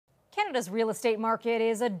Canada's real estate market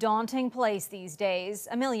is a daunting place these days.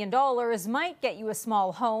 $1 million might get you a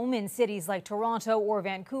small home in cities like Toronto or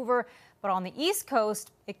Vancouver, but on the East Coast,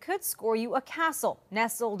 it could score you a castle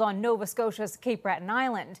nestled on Nova Scotia's Cape Breton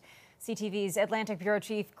Island. CTV's Atlantic Bureau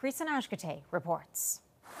Chief Creeson reports.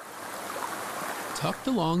 Tucked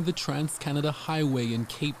along the Trans-Canada Highway in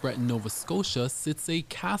Cape Breton, Nova Scotia, sits a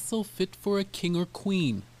castle fit for a king or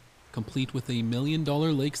queen, complete with a $1 million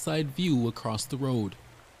lakeside view across the road.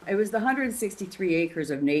 It was the 163 acres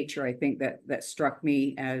of nature, I think, that struck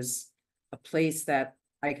me as a place that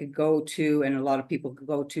I could go to and a lot of people could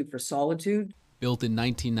go to for solitude. Built in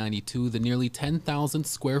 1992, the nearly 10,000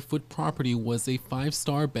 square foot property was a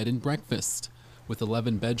 5-star bed and breakfast with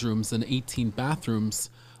 11 bedrooms and 18 bathrooms,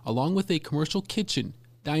 along with a commercial kitchen,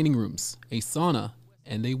 dining rooms, a sauna,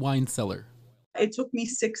 and a wine cellar. It took me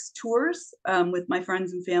 6 tours with my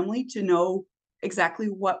friends and family to know exactly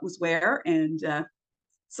what was where, and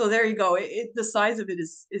so there you go. The size of it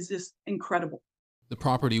is just incredible. The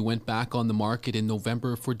property went back on the market in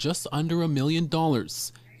November for just under $1 million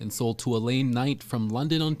and sold to Elaine Knight from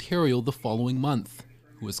London, Ontario the following month,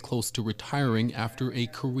 who is close to retiring after a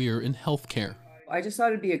career in healthcare. I just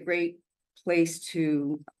thought it'd be a great place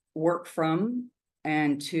to work from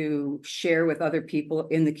and to share with other people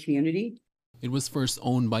in the community. It was first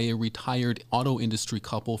owned by a retired auto industry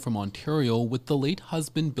couple from Ontario, with the late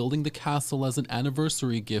husband building the castle as an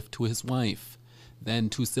anniversary gift to his wife. Then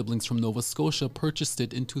 2 siblings from Nova Scotia purchased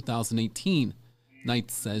it in 2018.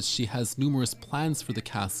 Knight says she has numerous plans for the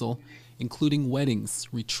castle, including weddings,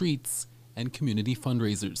 retreats, and community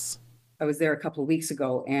fundraisers. I was there a couple of weeks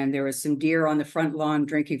ago and there was some deer on the front lawn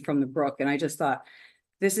drinking from the brook, and I just thought,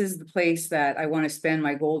 this is the place that I want to spend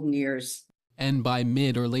my golden years. And by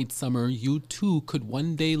mid or late summer, you too could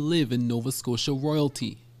one day live in Nova Scotia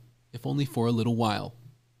royalty, if only for a little while.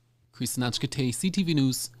 Creeson, Agecoutay, CTV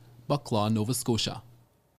News, Bucklaw, Nova Scotia.